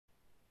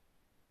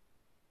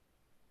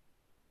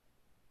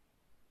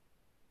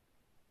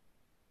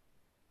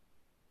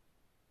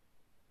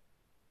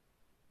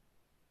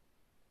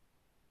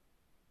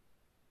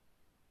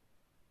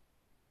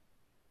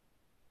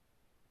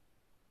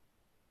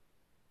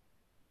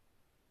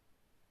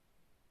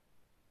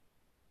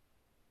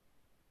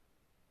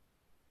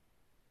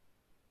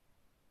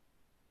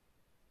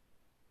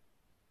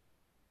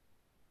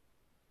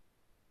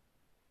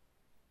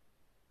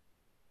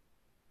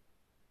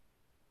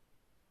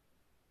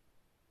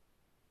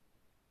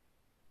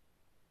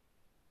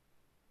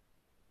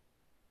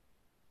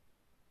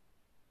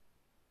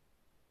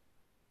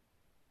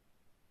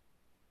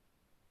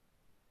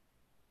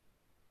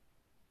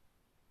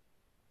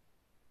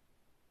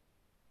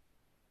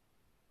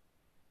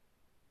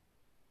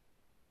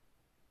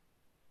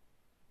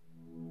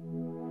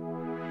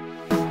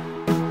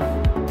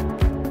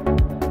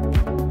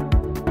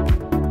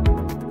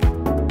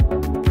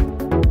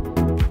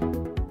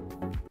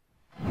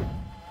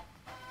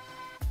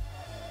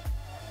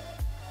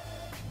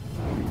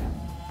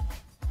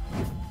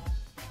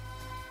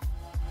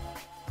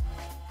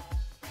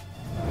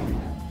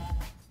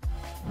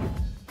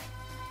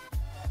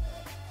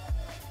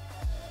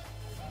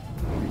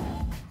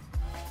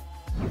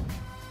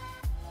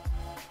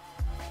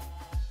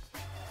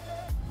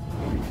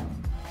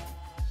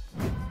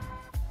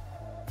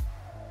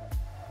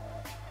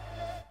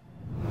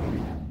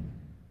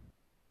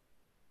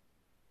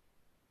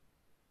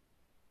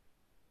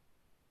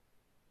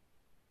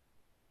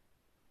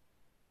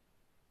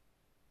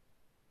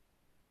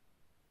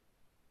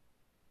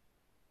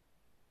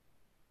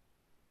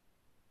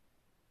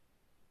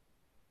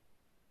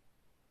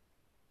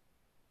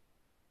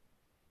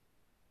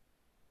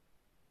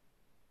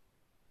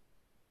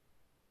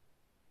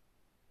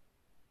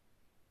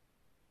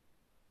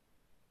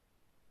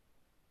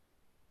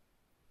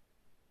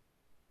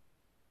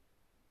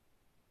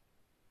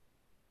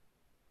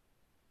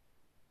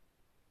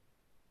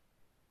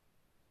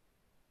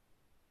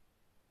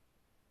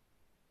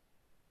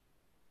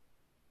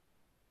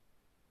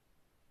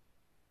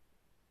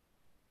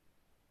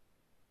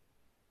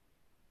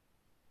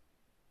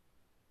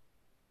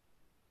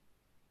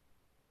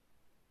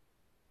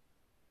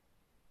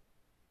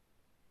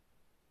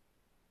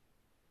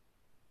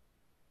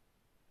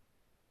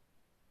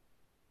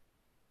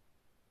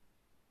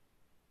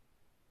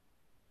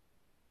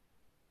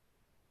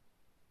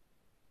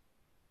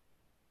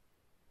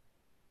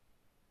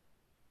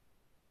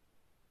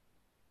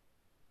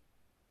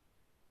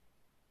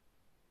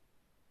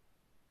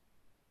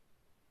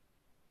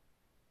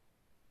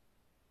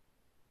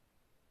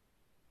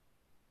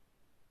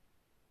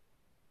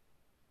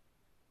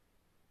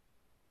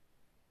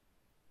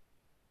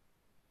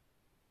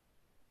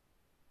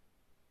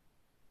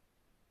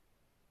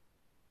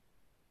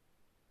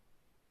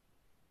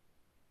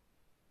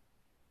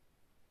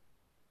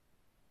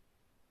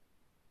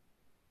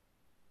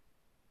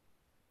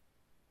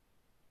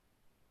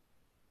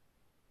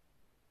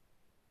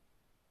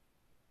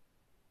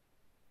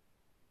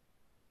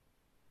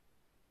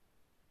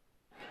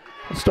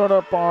Start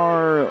up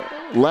our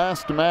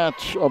last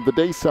match of the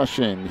day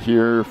session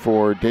here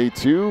for day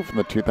 2 from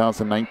the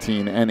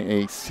 2019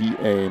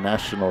 NACA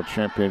National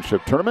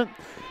Championship Tournament.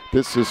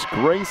 This is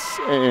Grace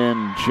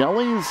and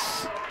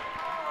Jellies.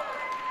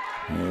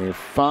 A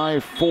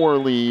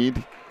 5-4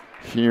 lead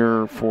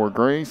here for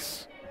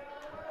Grace.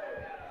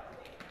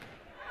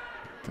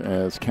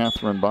 As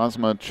Catherine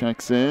Bosma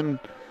checks in.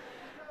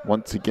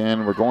 Once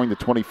again, we're going to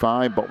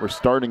 25, but we're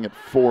starting at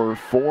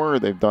 4-4.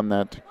 They've done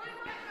that to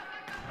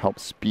help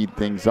speed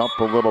things up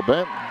a little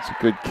bit. It's a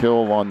good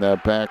kill on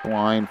that back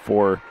line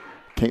for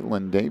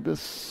Caitlin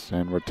Davis,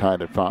 and we're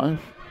tied at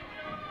 5.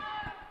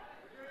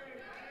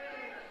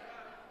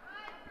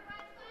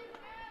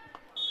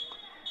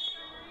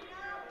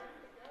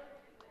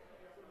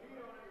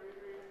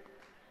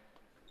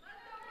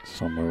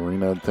 So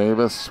Marina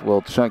Davis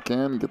will check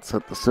in, get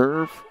set to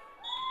serve.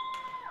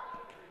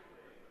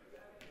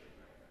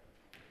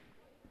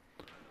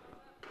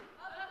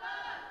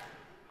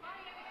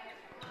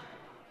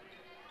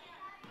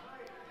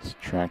 It's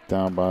tracked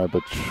down by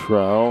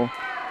Betrell.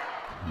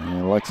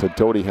 And Alexa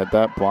Doty had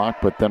that block,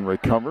 but then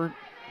recovered.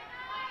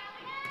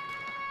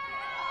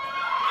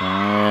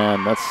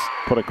 And that's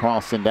put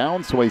across and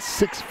down, so a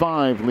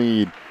 6-5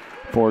 lead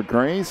for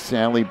Grace.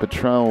 Allie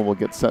Betrell will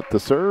get set to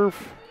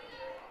serve.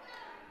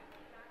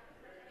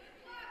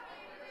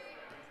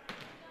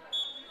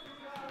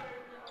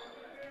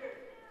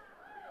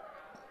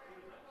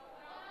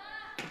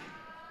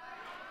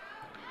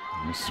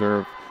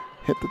 Serve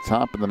hit the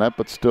top of the net,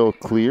 but still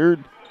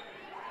cleared.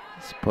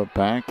 It's put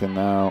back, and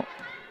now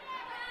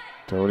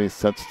Doty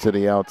sets to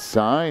the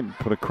outside.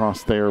 Put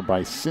across there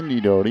by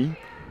Cindy Doty.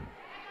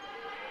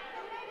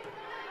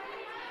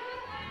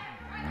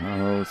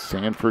 Now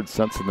Sanford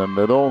sets in the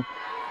middle.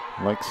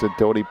 Alexa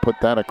Doty put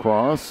that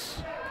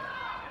across.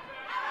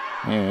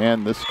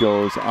 And this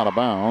goes out of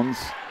bounds.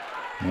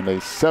 And a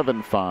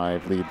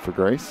 7-5 lead for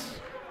Grace.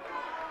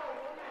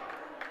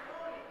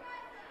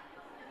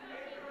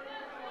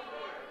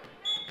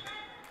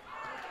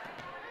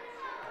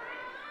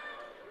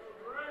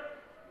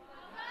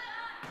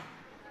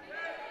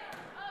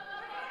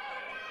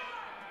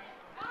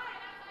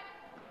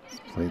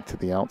 Played to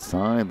the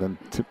outside, then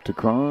tipped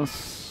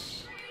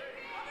across.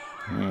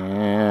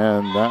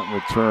 And that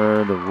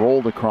return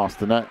rolled across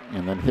the net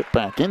and then hit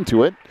back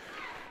into it.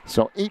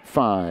 So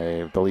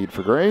 8-5, the lead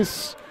for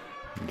Grace.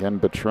 Again,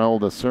 Betrell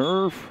to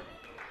serve.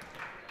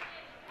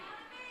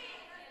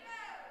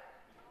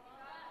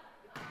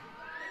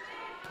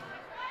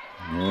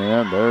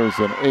 And there's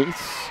an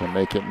ace to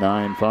make it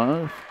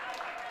 9-5.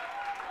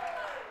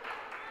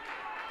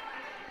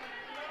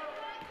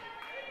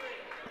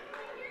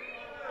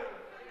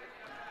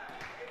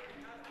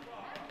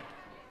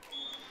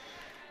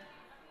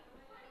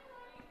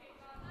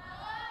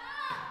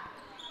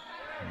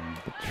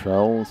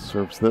 Betrell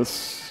serves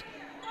this,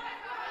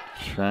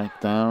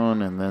 tracked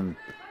down and then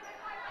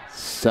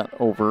set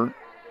over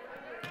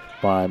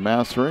by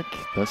Masaryk.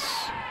 This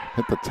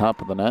hit the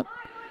top of the net,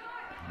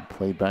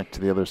 played back to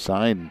the other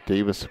side.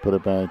 Davis put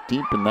it back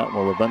deep, and that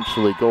will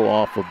eventually go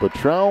off of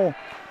Betrell.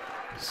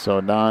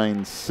 So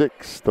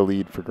 9-6, the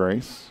lead for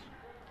Grace.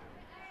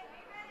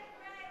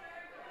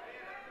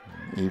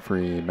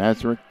 Avery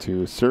Masaryk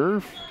to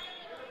serve.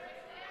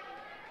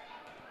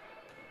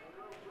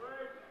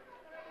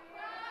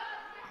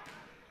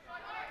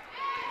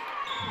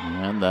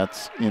 And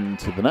that's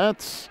into the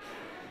nets.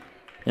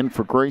 In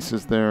for Grace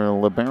is their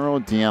libero,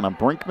 Deanna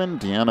Brinkman.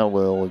 Deanna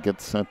will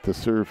get set to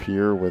serve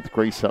here with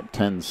Grace up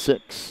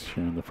 10-6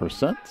 here in the first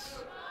set.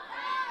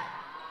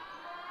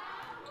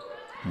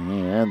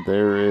 And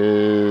there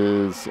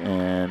is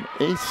an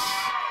ace.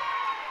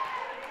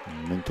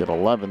 Make it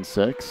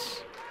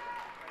 11-6.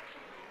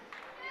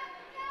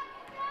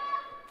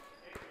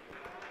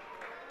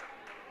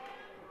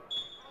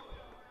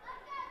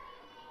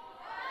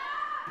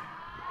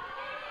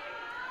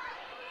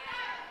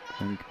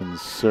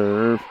 Brinkman's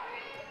serve,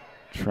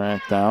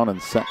 tracked down and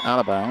set out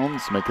of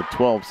bounds, make it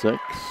 12-6.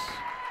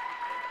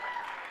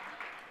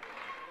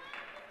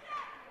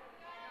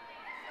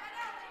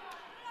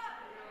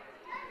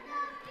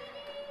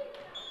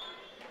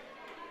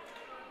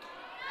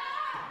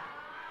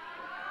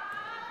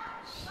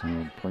 So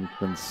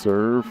Brinkman's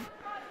serve,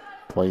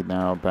 played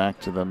now back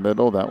to the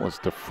middle. That was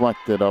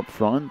deflected up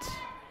front.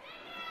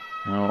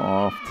 Now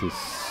off to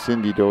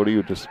Cindy Doty,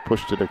 who just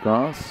pushed it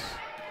across.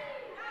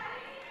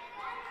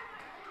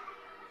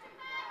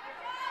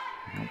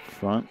 Up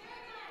front,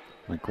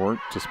 McCourt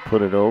just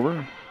put it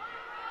over.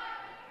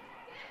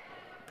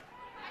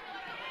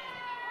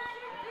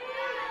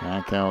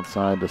 Back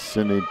outside to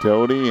Cindy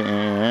Doty,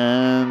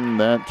 and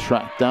that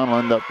track down will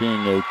end up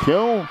being a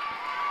kill.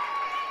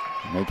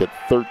 Make it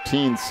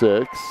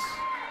 13-6.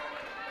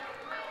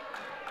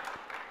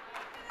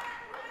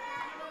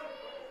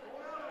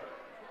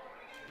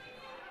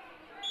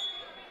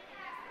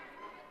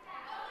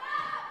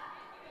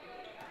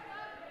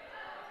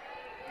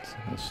 So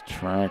this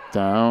track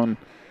down,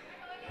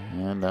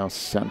 and now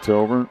sent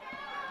over.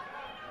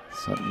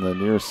 Set in the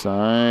near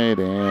side,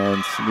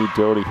 and Cindy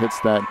Doty hits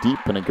that deep,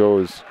 and it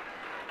goes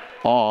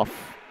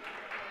off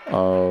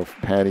of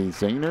Patty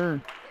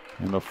Zahner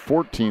and a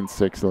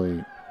 14-6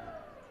 lead.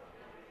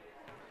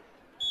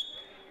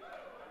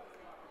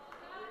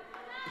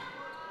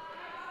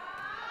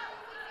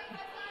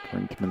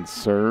 Brinkman's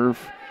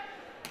serve.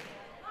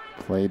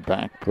 Played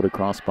back, put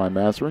across by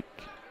Masrick.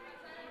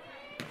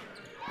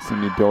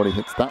 Cindy Doty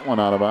hits that one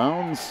out of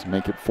bounds,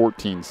 make it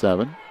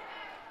 14-7.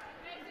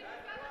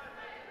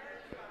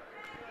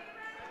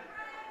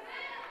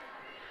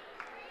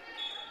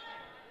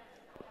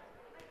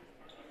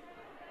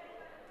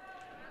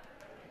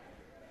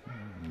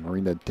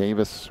 Marina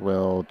Davis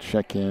will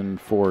check in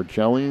for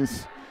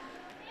Jellies.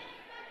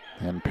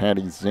 And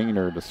Patty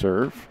Zahner to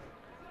serve.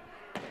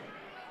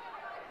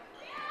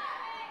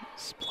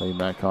 Play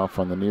back off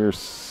on the near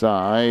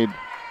side.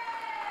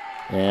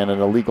 And an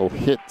illegal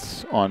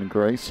hit on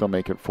Grace, so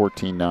make it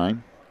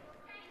 14-9.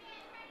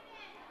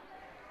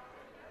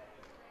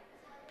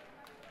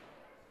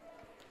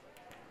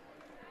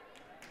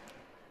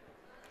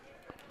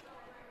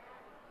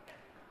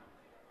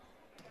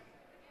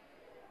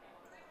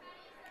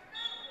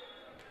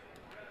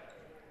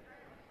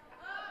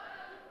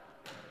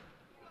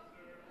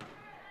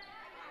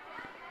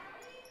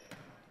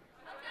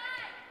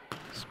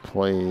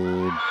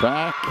 Played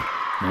back,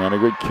 and a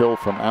good kill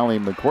from Allie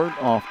McCourt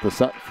off the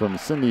set from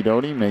Cindy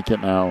Doty, make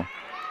it now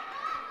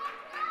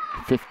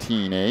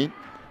 15-8.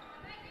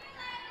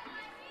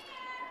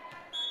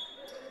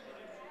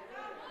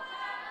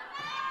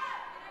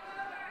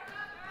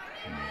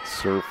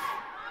 Serve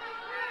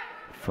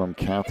from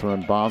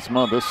Catherine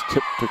Bosma. This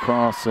tipped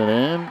across and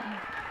in.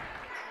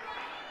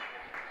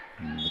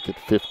 Make it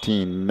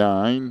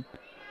 15-9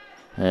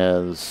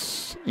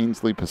 as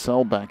Ainsley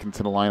Pacell back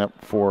into the lineup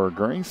for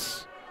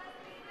Grace.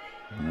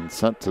 And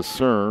set to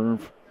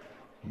serve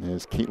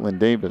is Caitlin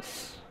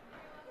Davis.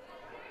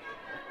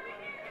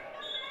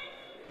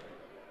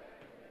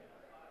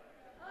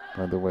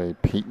 By the way,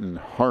 Peyton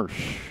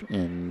Harsh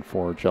in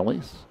for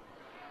Jellies.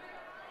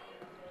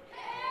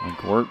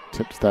 McWhort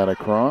tips that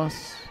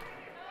across.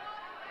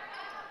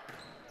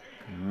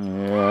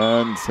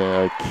 And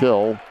a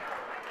kill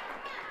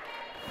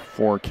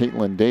for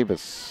Caitlin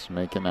Davis,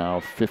 making now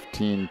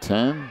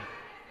 15-10.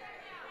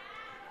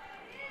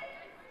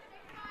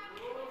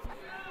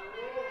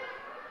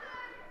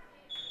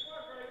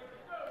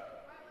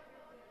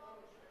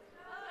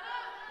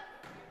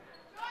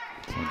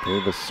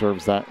 Davis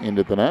serves that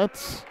into the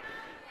nets.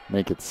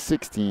 Make it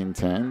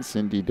 16-10.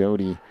 Cindy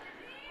Doty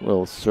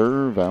will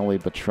serve. Allie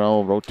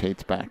Bottrell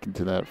rotates back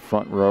into that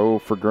front row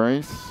for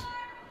Grace.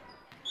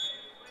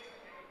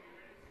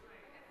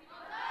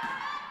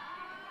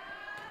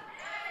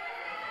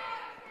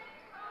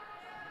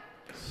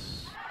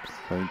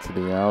 Play to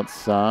the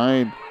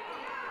outside.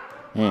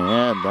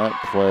 And that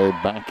play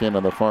back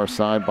into the far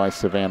side by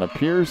Savannah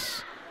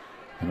Pierce.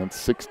 And it's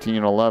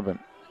 16-11.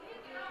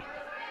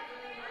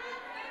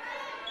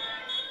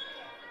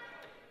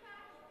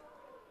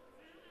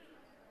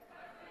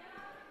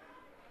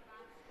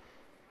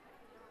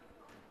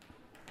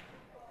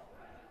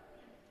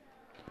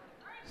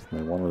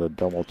 They wanted to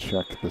double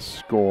check the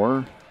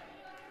score.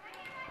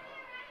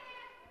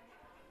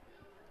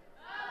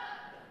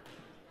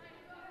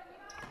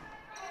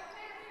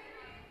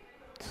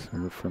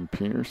 Serve from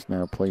Pierce,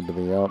 now played to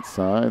the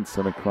outside,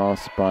 sent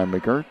across by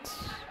McGirt.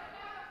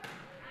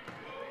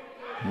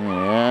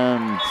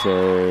 And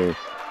a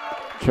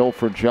kill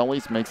for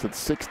Jellies makes it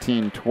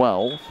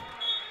 16-12.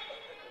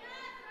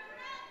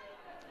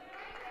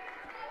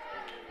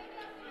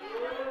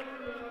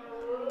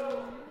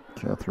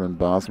 Catherine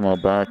Bosma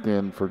back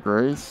in for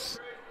Grace.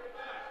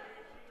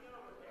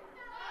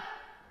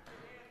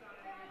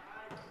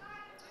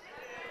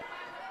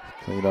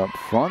 Played up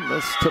front.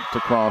 This tipped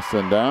across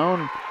and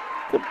down.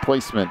 Good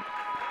placement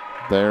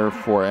there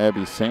for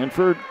Abby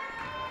Sanford.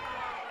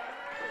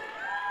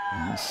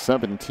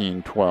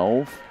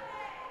 17-12.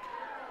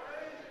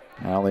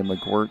 Allie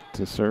McWhort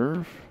to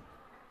serve.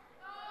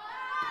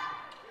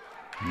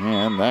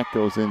 And that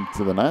goes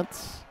into the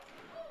nets.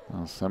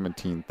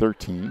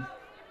 17-13.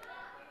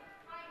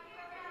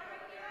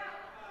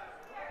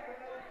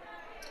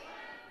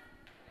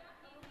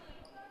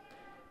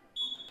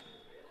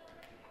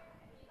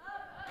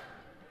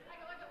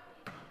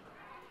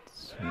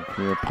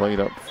 Here played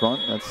up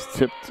front, that's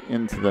tipped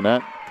into the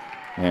net,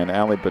 and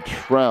Allie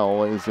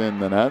Bottrell is in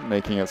the net,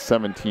 making it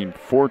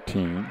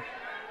 17-14.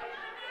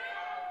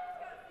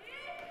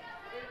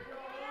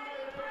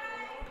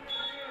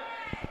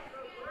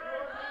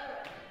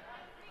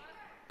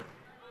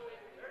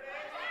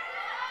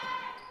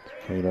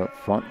 Played up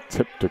front,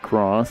 tipped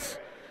across.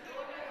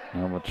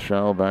 Now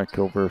Bottrell back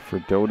over for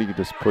Doty,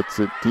 just puts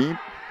it deep.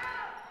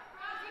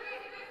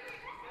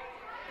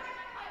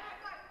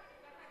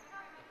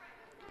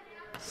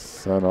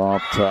 Set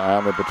off to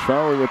Allie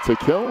Bottrell, gets a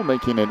kill,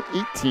 making it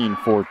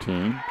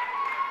 18-14.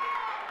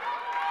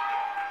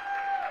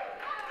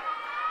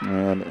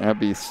 And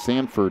Abby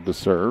Sanford to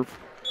serve.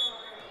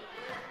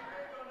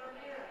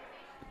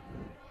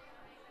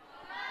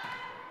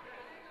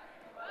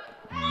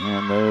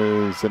 And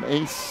there's an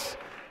ace,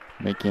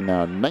 making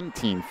now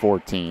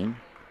 19-14.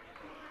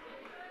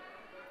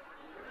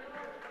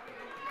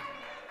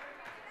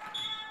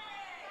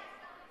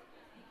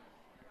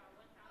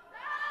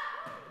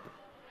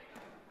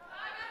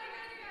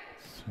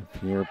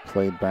 Here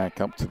played back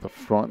up to the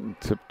front and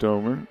tipped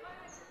over.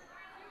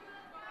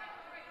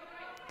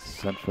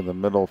 Set for the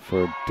middle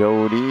for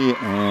Doty,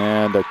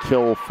 and a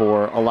kill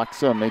for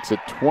Alexa, makes it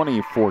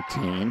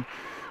 20-14.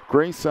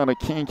 Grace out of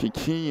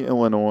Kankakee,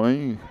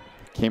 Illinois,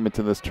 came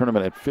into this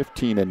tournament at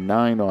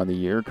 15-9 on the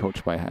year,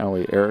 coached by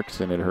Hallie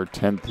Erickson in her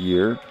 10th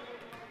year.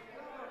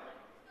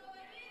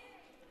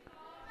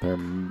 Their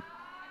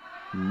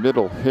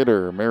middle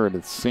hitter,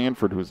 Meredith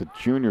Sanford, who's a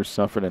junior,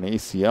 suffered an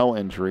ACL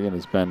injury and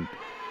has been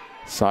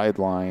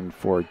sidelined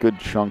for a good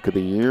chunk of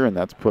the year, and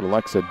that's put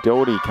Alexa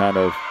Doty kind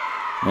of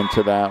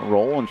into that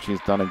role, and she's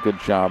done a good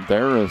job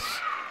there as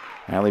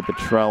Allie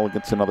Bottrell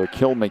gets another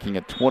kill, making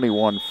it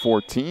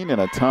 21-14,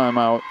 and a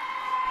timeout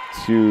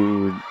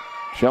to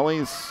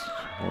Jellies.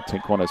 We'll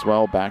take one as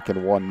well, back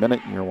in 1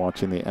 minute. You're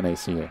watching the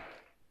NACA.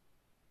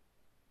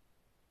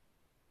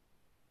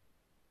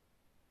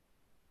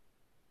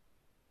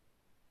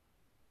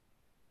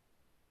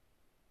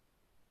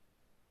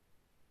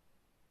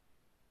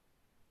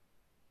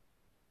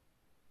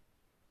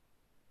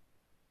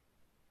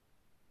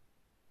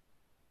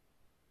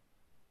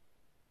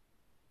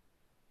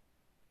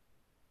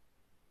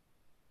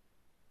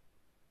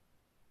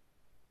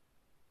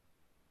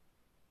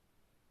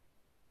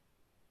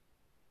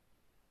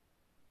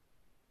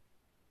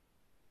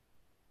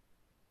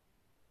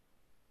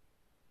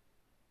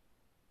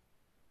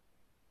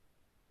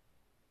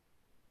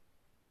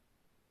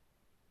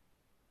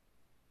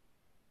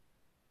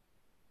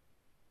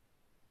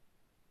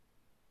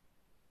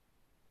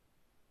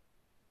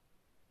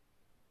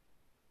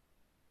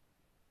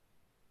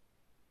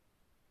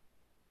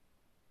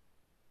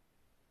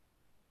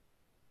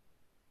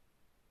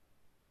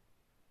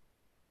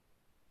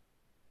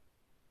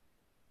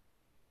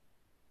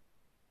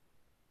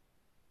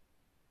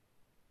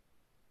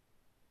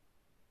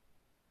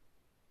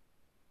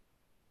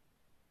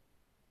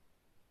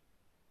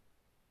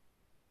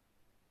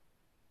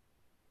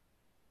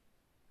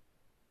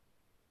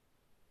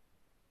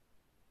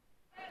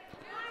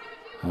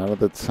 Out of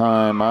the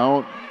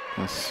timeout,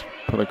 this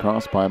put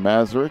across by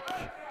Masaryk.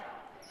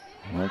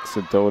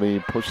 Alexa Doty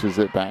pushes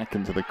it back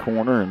into the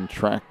corner and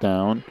tracked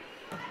down.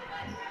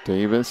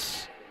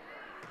 Davis,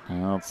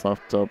 now it's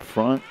left up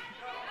front.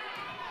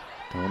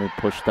 Doty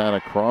pushed that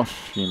across.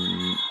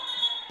 She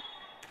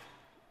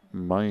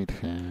might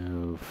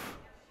have,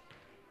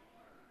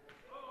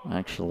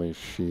 actually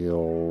she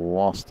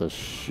lost a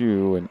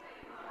shoe and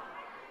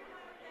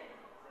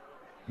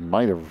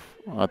might have,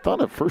 I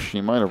thought at first she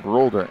might have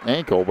rolled her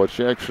ankle, but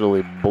she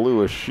actually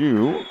blew a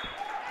shoe.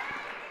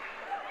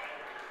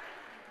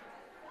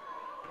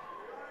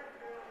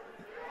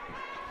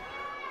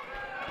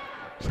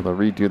 So they'll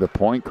redo the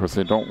point because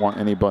they don't want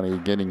anybody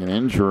getting an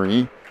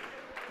injury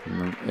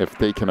if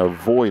they can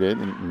avoid it.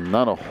 And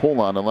not a whole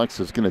lot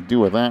Alexa's going to do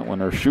with that when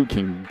her shoe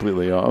came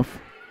completely off.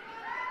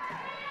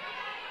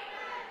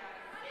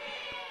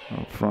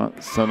 Up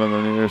front, set on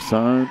the near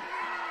side.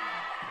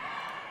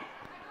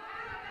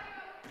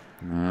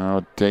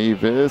 Now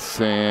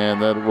Davis,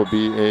 and that will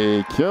be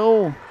a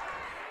kill.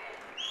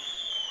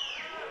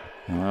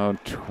 Now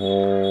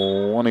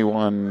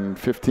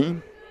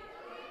 21-15.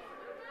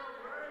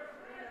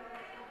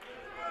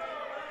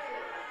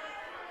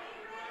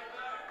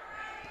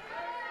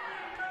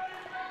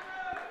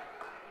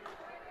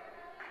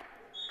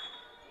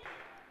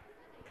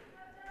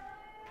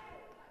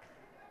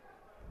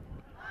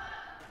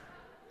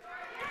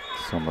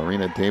 So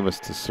Marina Davis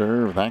to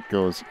serve. That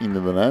goes into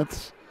the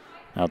nets.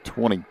 Now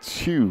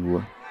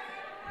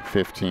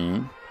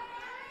 22-15.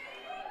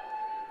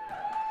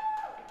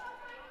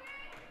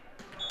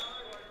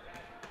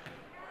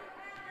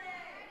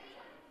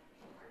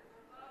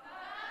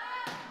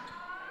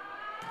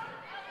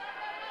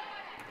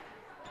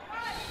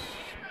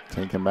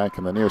 Taken back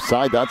in the near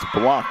side. That's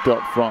blocked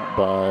up front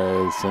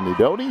by Cindy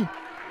Doty.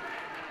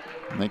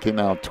 Making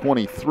now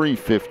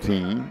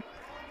 23-15.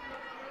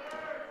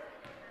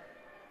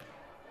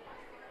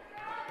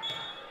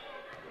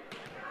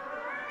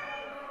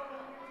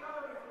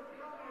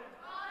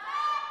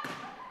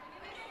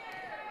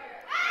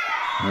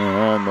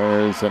 And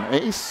there's an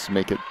ace,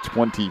 make it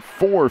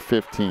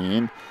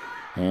 24-15.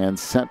 And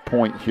set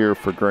point here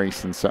for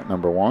Grace in set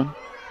number one.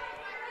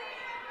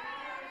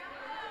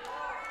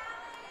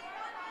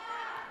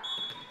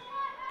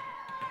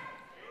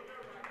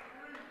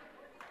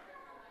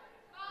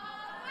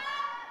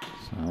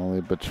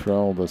 Sally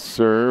Bottrell to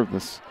serve.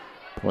 This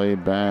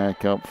played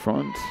back up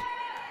front.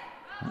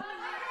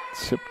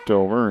 Tipped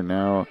over, and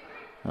now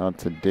out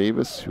to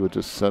Davis, who would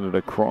just set it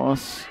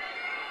across.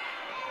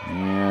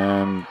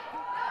 And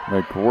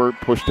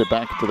McWirt pushed it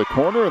back into the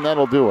corner, and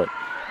that'll do it.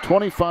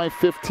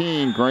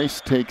 25-15,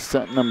 Grace takes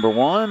set number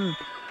one.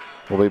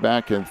 We'll be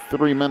back in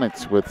 3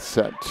 minutes with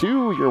set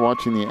two. You're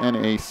watching the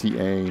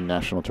NACA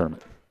National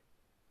Tournament.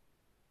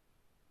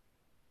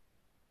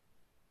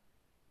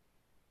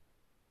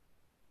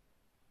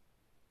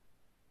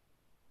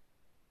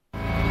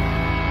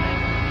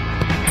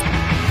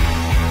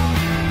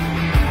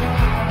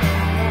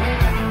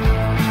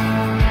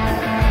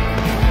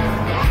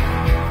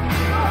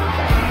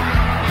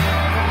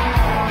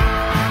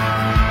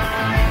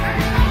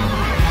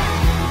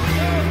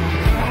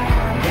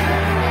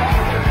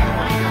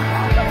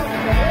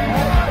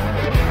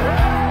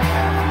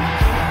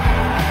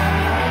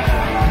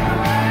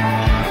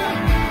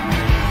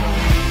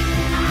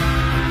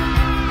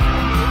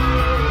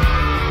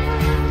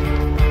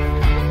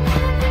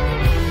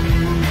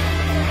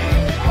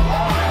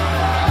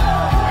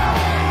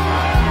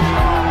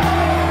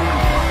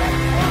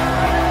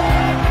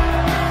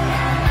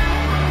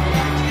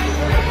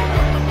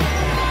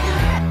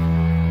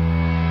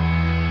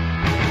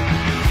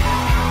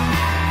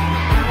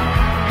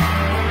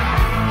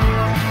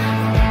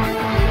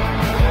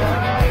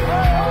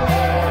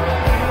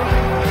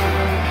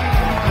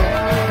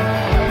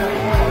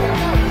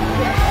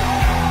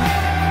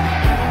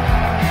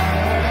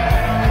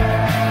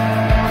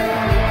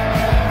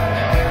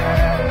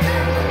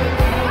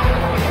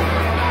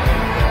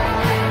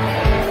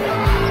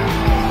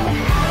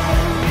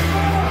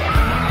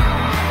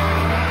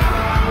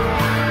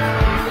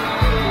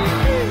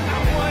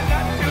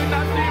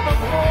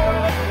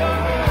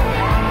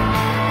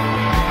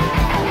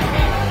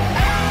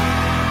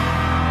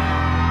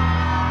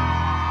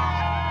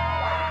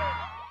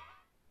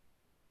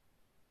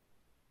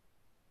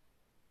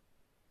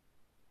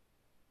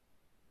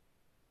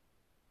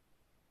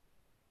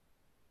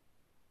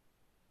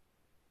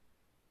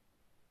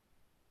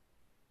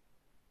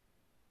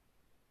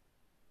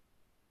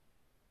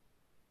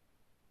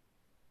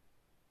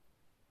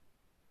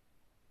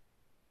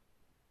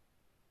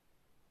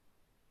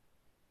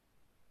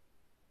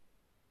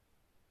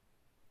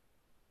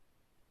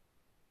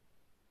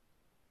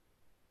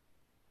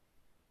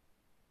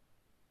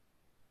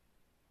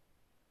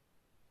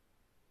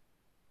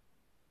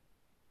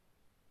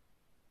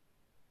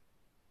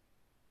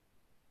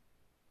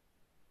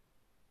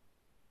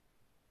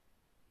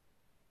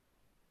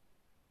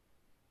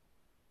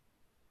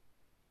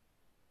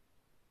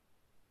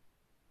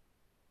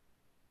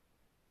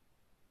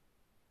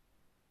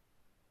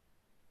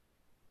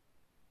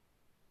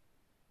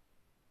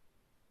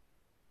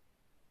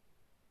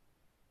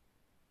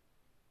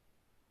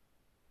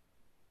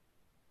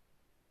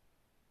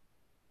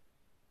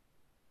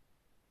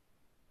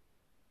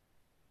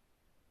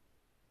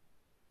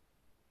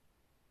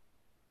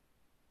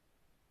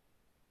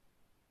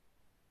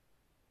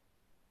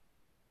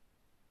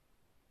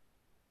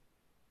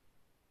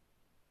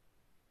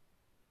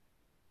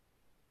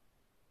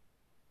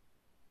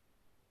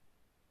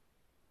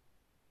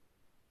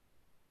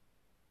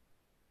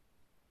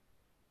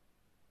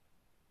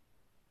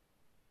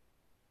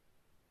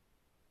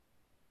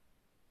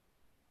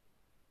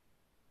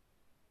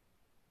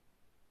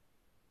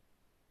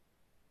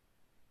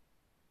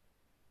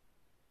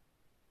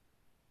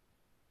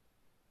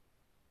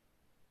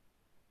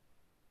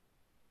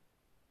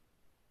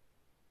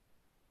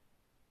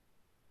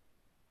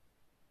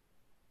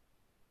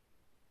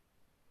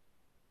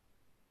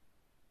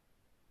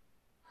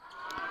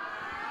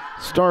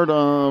 Start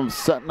of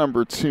set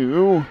number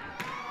 2.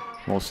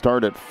 We'll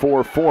start at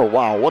 4-4.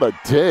 Wow, what a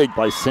dig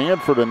by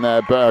Sanford in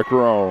that back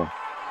row.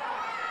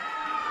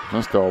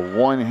 Just a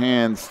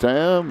one-hand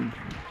stab.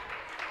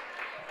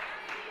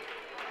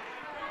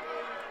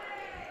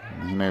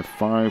 And a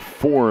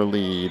 5-4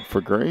 lead for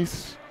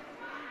Grace.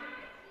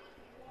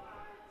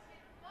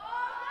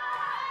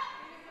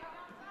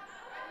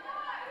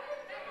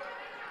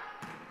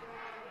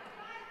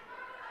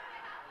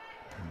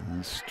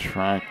 This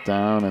tracked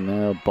down and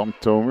now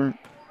bumped over.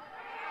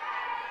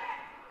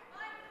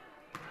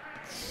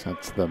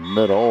 Sets the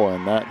middle,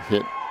 and that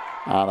hit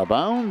out of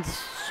bounds.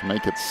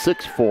 Make it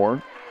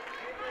 6-4.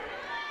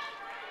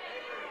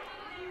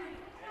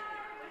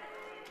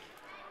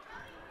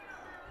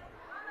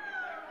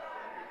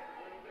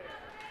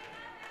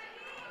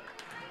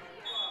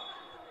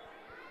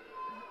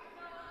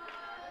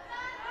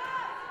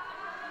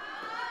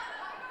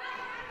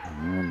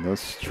 And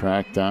this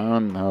tracked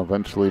down, now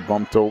eventually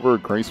bumped over.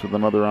 Grace with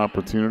another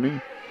opportunity.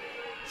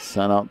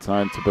 Sent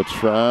outside to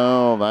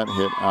Betrell. That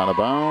hit out of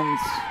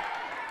bounds.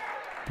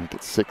 Make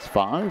it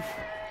 6-5.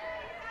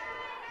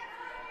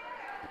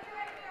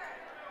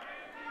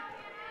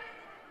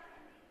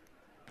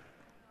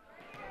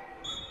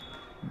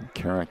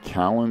 Kara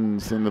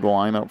Cowens into the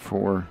lineup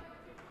for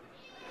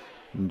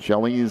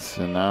Jellies,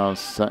 and now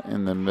set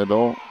in the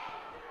middle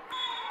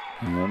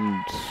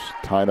and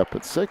tied up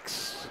at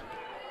 6.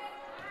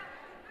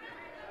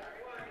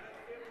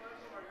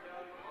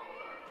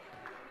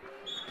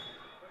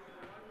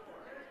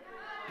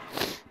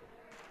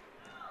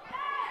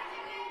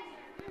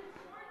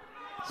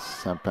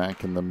 Set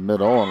back in the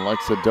middle, and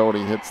Lexa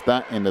Doty hits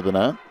that into the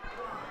net.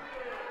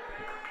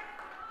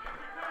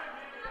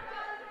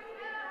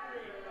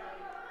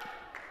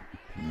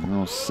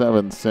 Now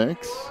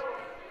 7-6.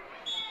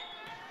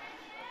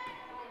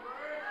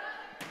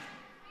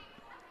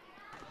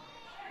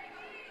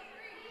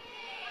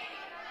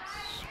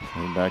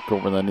 Play back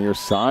over the near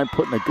side,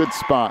 putting a good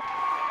spot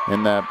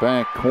in that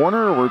back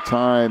corner. We're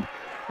tied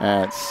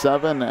at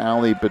 7.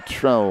 Allie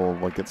Betrell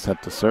will get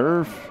set to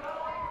serve.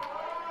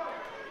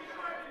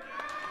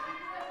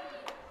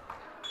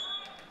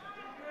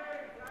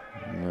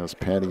 As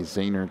Patty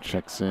Zahner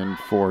checks in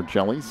for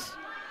Jellies.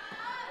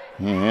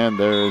 And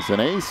there's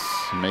an ace,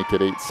 make it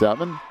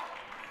 8-7.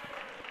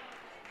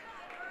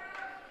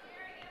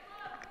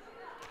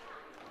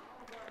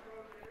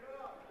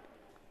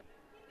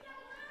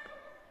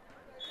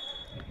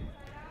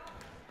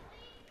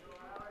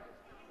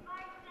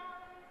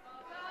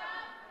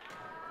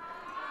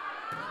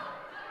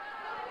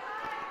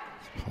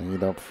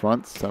 Played up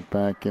front, set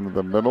back into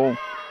the middle.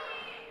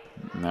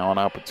 Now an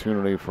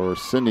opportunity for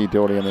Cindy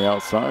Doty on the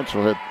outside.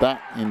 She'll hit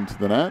that into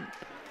the net.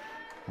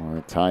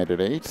 We're tied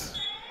at 8.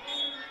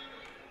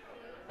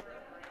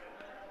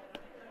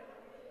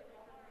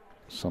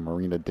 So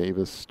Marina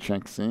Davis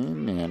checks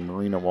in, and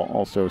Marina will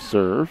also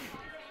serve.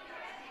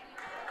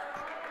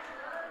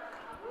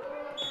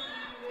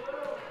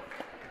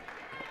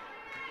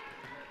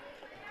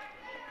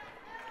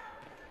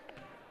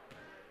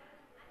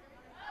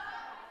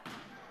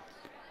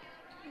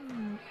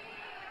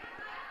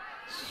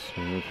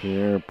 Serve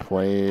here,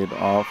 played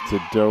off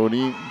to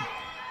Doty.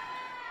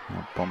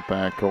 Now bump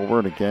back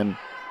over it again.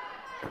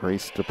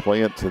 Grace to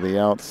play it to the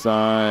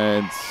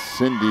outside.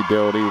 Cindy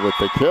Doty with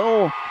the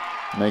kill.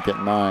 Make it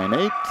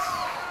 9-8.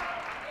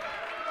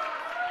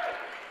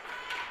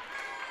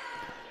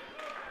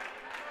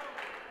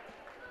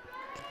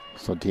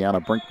 So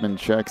Deanna Brinkman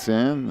checks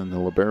in, and the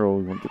libero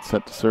will get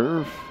set to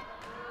serve.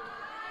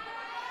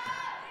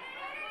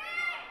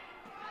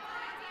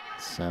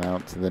 Sent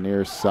out to the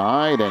near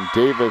side, and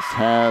Davis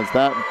has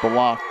that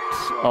blocked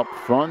up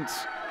front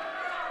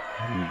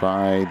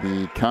by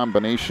the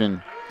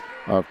combination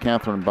of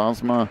Catherine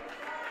Bosma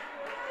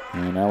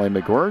and Allie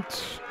McGirt.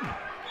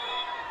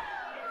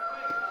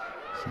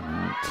 So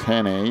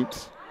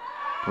 10-8.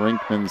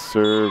 Brinkman's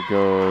serve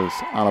goes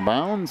out of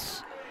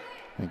bounds.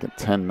 Make it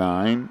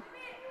 10-9.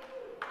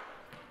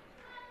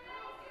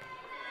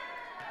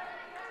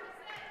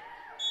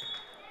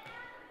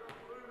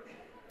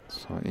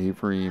 So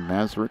Avery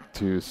Masrick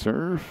to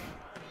serve.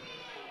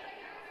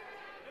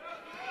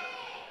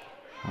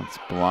 That's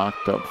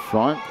blocked up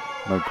front.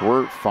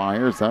 McGirt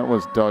fires. That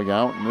was dug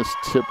out, and this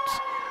tipped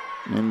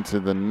into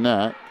the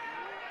net.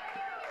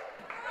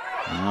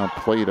 Now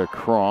played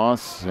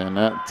across, and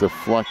that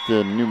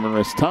deflected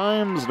numerous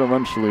times and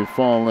eventually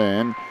fall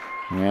in.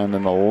 And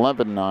an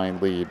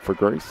 11-9 lead for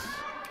Grace.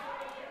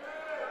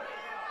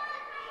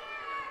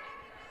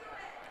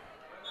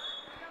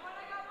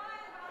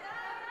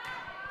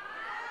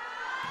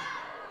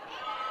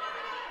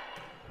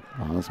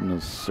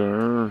 Osma's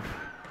serve.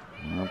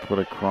 Now put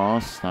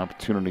across.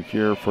 Opportunity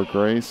here for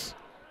Grace.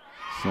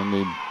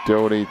 Cindy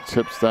Doty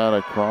tips that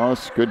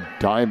across. Good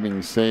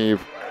diving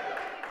save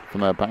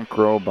from that back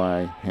row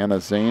by Hannah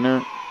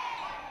Zahner.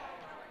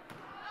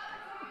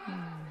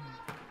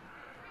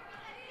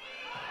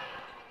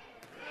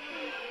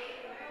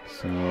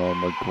 So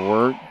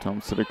McGirt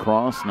dumps it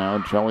across. Now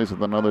Jellies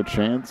with another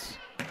chance.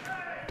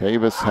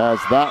 Davis has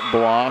that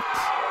blocked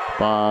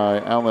by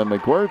Alan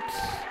McGuirt.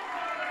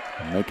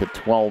 Make it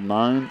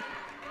 12-9.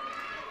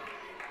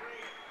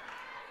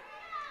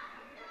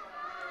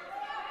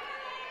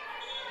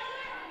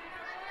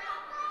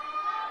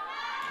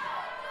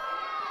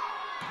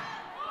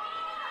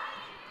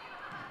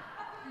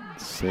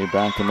 Stay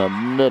back in the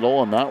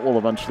middle, and that will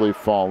eventually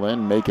fall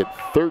in. Make it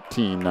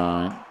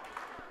 13-9.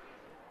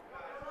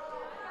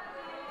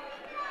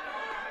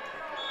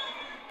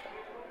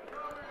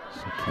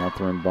 So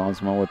Catherine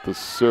Bosma with the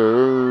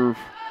serve.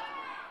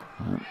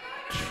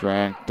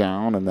 Tracked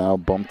down and now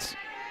bumped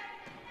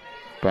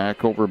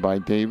back over by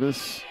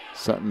Davis.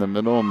 Set in the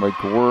middle.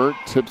 McGuirt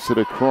tips it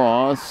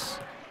across.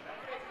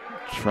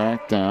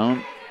 Tracked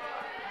down.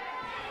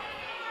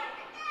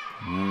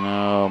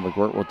 No,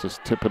 McGuirt will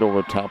just tip it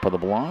over top of the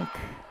block.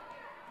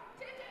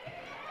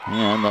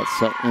 And that's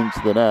set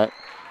into the net.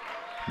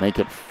 Make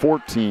it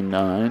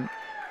 14-9.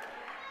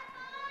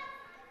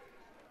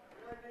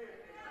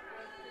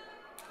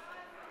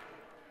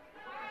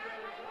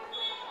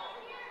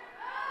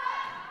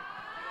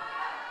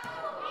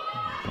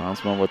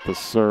 Bosma with the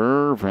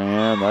serve,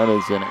 and that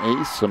is an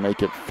ace, so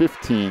make it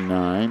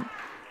 15-9.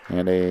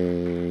 And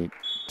a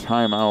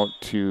timeout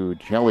to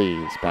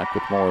Jellies. Back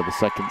with more of the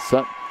second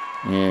set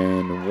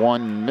in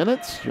 1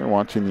 minute. You're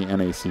watching the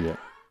NACA.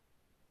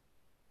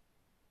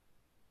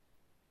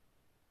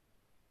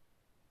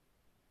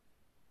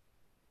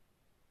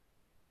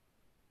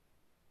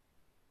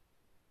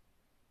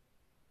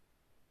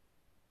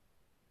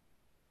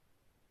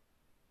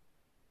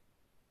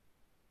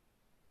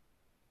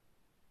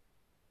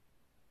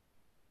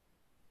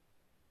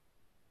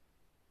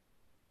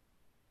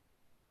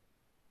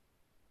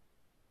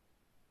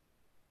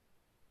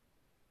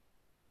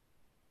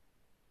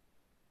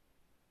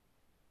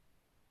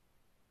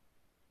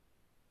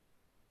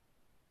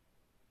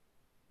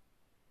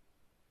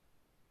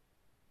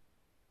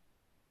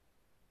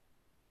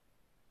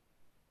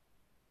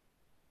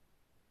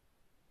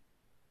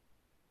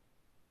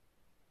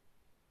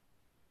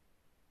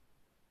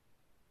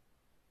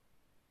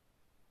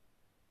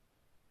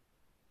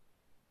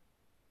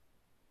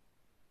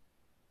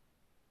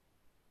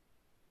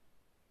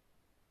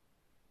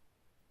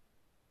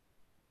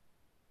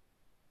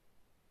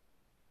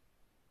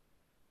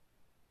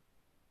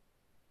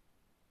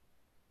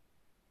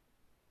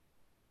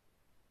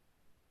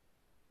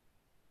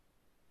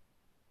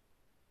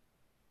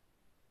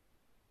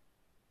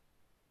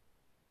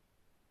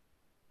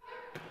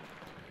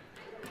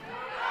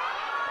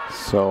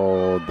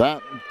 So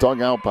that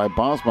dug out by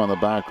Bosma on the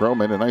back row,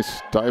 made a nice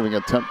diving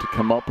attempt to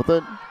come up with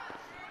it.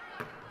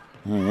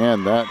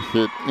 And that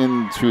hit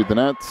into the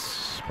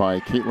nets by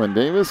Caitlin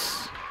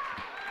Davis.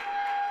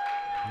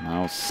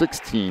 Now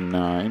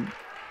 16-9.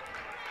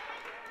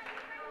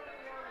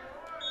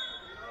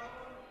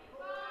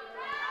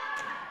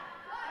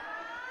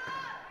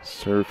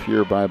 Serve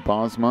here by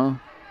Bosma.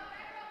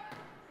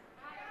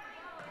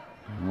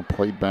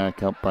 Played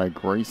back up by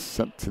Grace,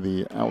 set to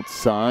the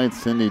outside.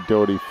 Cindy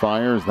Doty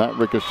fires. That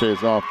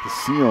ricochets off the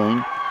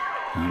ceiling.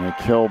 And a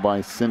kill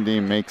by Cindy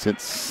makes it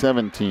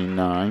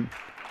 17-9.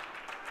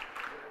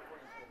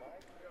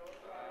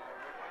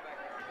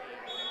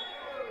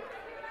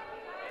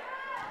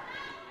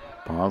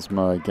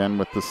 Bosma again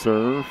with the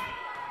serve.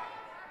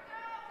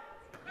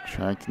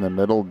 Tracked in the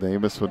middle.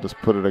 Davis will just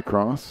put it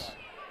across.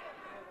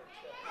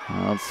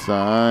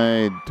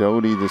 Outside.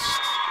 Doty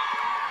just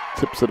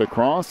tips it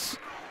across.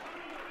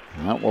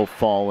 That will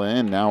fall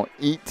in. Now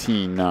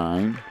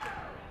 18-9.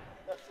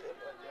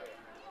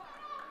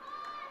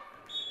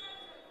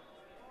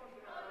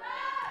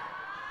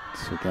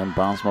 So again,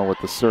 Bosma with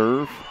the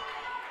serve.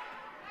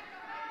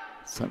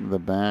 Set to the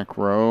back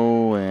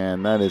row,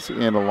 and that is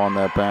in along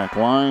that back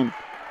line.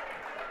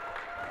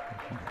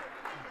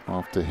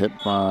 Off to hit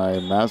by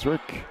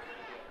Masrick.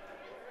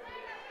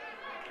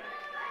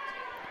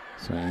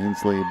 So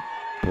Ainsley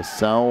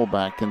Purcell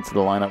back into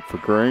the lineup for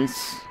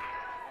Grace.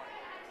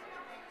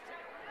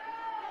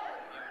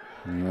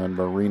 And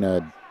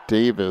Marina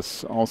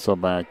Davis also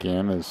back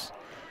in as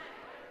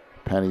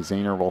Patty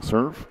Zahner will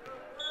serve.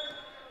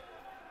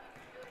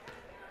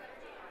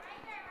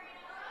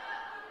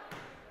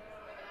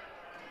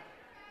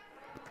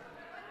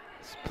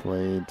 It's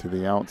played to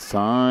the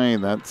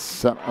outside. That's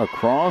set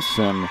across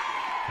and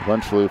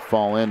eventually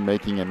fall in,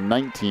 making it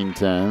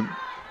 19-10.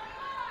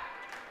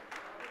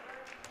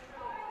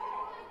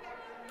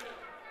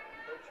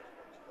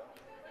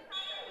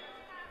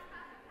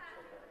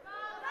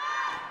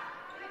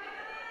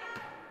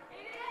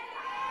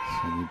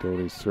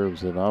 Doty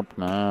serves it up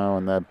now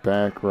in that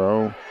back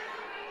row.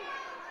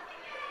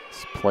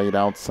 It's played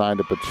outside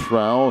to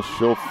Petrell.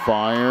 She'll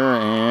fire,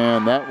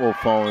 and that will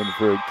fall in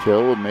for a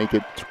kill and make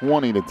it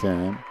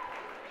 20-10.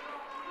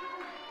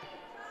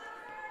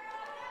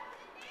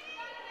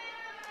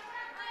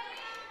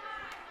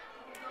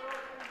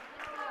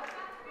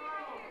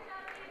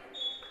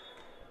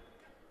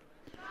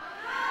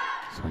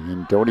 So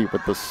again, Doty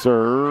with the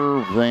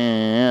serve,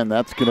 and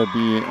that's going to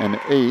be an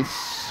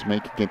ace,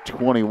 making it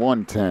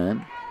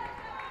 21-10.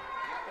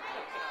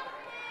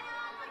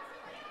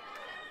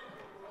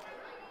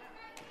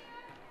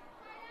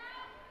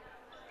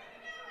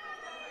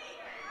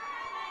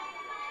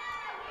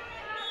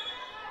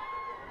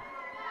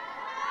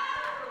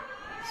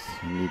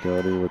 Cindy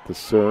Doty with the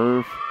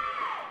serve.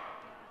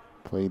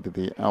 Played to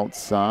the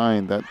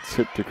outside. That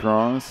tipped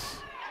across.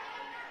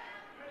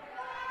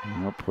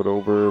 Now put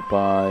over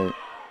by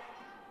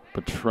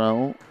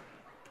Petrell.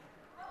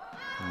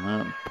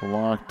 That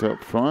blocked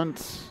up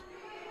front.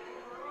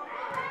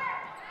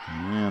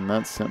 And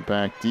that's sent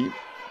back deep.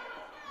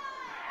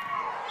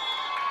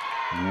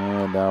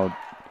 And now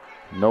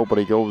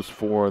nobody goes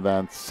for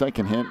that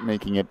second hit,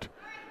 making it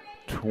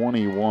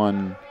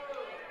 21-11.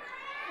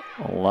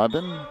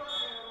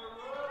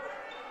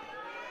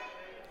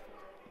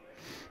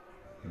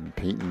 And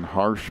Peyton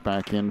Harsh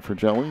back in for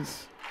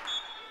Jellies.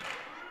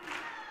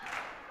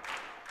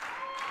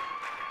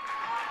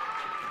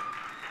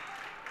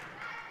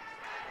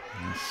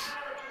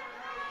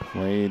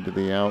 Played to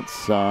the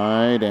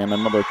outside, and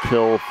another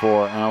kill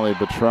for Allie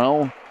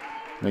Petrell,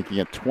 making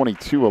it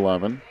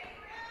 22-11.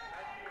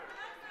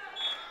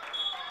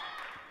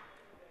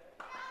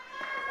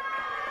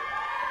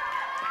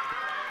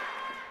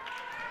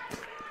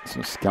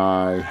 So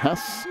Sky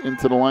Hess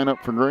into the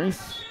lineup for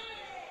Grace.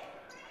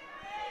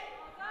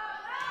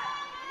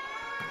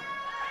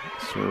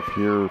 Serve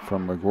here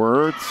from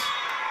McWords,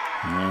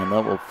 and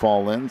that will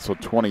fall in, so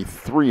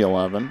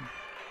 23-11.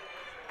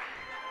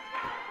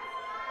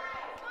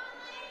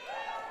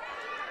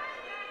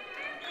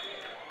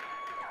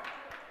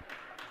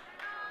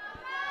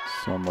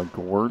 So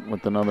McGirt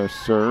with another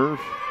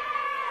serve.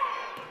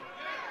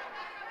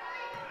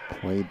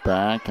 Played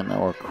back and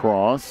now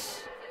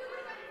across.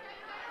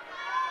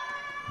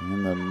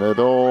 In the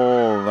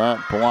middle,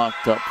 that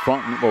blocked up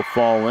front will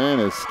fall in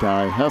as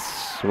Sky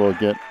Hess will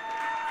get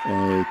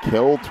a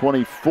kill,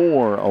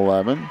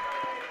 24-11.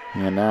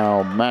 And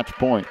now match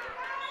point.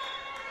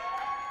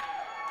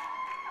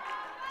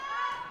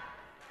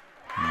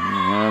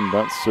 And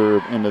that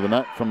serve into the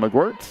net from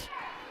McGirt.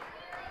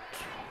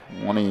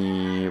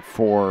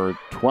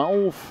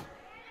 24-12.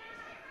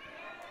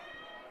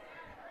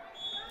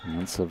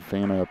 And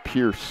Savannah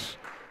Pierce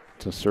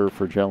to serve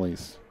for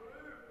Jellies.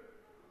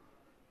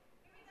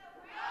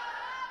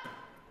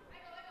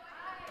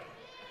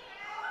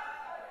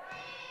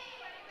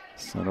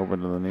 Set over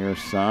to the near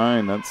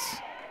side. That's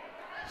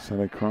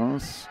set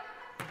across.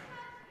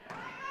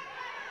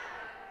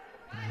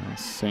 Now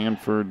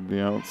Sanford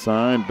the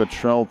outside.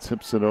 Betrell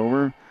tips it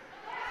over.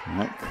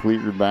 That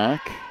cleared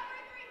back.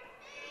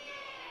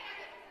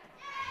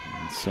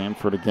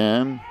 Sanford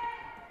again.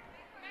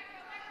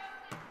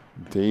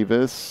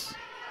 Davis.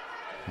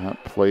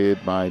 That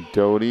played by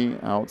Doty.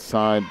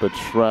 Outside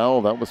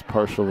Betrell. That was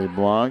partially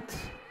blocked.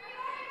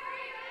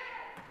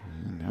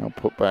 And now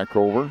put back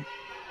over.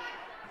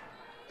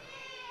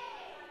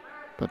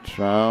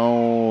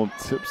 Betrell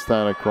tips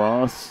that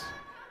across.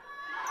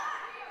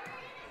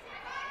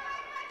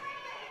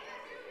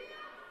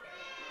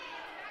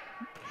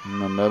 In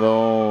the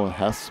middle,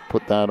 Hess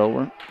put that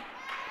over.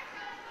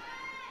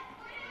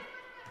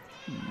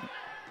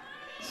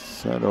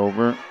 Set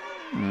over,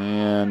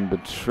 and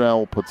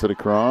Betrell puts it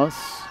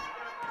across.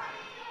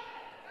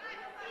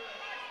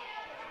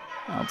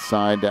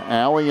 Outside to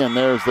Allie, and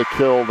there's the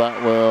kill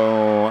that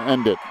will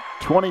end it.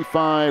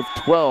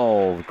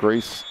 25-12.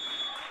 Grace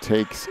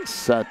takes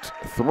set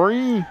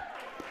 3,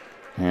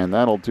 and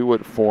that'll do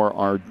it for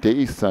our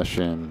day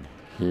session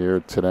here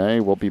today.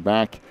 We'll be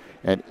back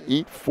at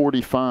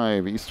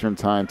 8:45 Eastern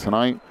Time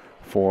tonight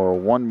for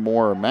one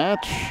more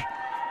match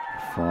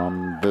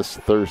from this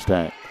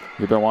Thursday.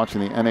 You've been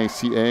watching the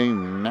NACA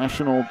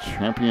National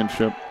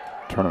Championship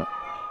Tournament.